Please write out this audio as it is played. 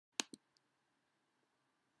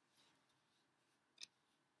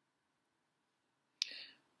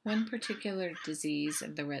One particular disease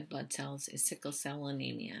of the red blood cells is sickle cell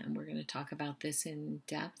anemia, and we're going to talk about this in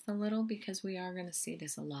depth a little because we are going to see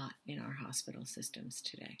this a lot in our hospital systems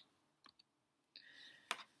today.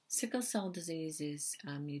 Sickle cell disease is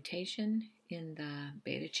a mutation in the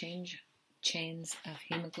beta chains of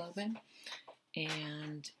hemoglobin,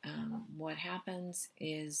 and what happens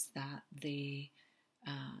is that the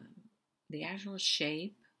actual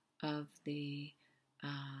shape of the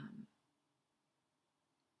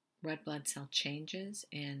red blood cell changes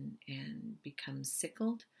and becomes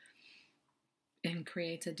sickled and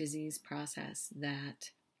creates a disease process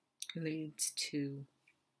that leads to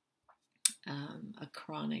a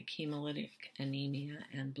chronic hemolytic anemia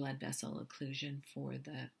and blood vessel occlusion for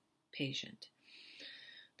the patient.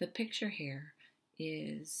 The picture here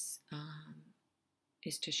is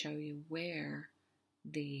to show you where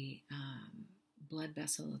the blood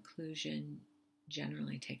vessel occlusion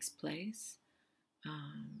generally takes place,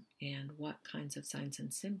 and what kinds of signs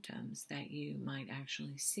and symptoms that you might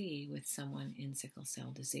actually see with someone in sickle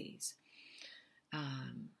cell disease.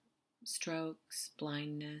 Strokes,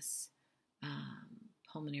 blindness,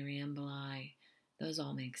 pulmonary emboli, those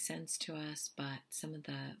all make sense to us, but some of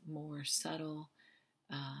the more subtle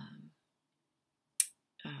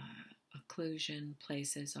occlusion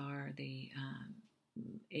places are the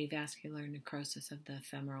avascular necrosis of the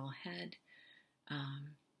femoral head,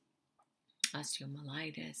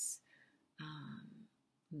 osteomyelitis,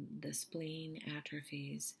 the spleen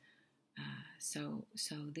atrophies. So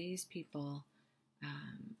these people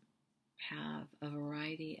have a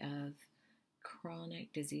variety of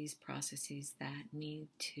chronic disease processes that need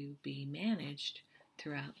to be managed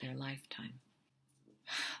throughout their lifetime.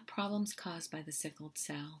 Problems caused by the sickled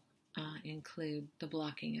cell include the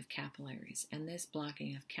blocking of capillaries, and this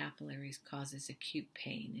blocking of capillaries causes acute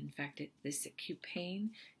pain. In fact, this acute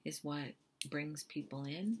pain is what brings people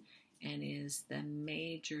in and is the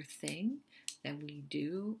major thing that we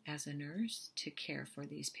do as a nurse to care for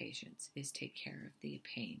these patients, is take care of the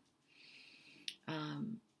pain.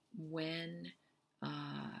 When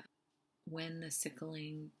the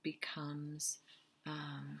sickling becomes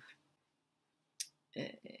an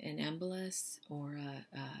embolus or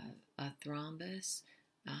a thrombus,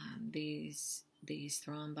 these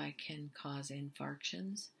thrombi can cause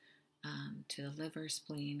infarctions to the liver,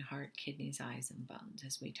 spleen, heart, kidneys, eyes, and bones,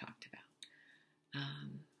 as we talked about.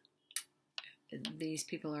 These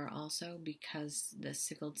people are also, because the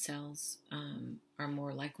sickled cells are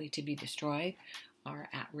more likely to be destroyed, are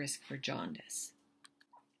at risk for jaundice.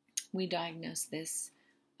 We diagnose this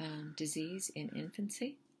disease in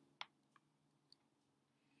infancy,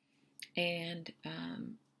 and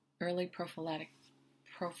early prophylactic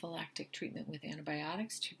treatment with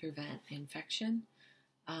antibiotics to prevent infection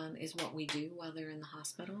is what we do while they're in the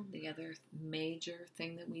hospital. The other major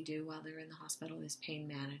thing that we do while they're in the hospital is pain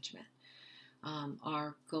management.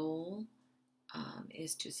 Our goal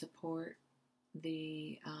is to support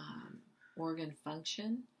the organ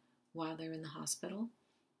function while they're in the hospital,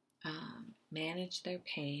 manage their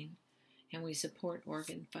pain, and we support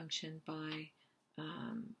organ function by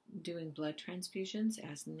doing blood transfusions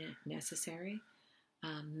as necessary.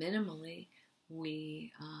 Minimally,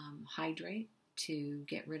 we hydrate to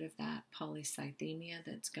get rid of that polycythemia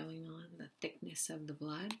that's going on, the thickness of the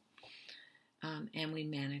blood, and we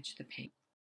manage the pain.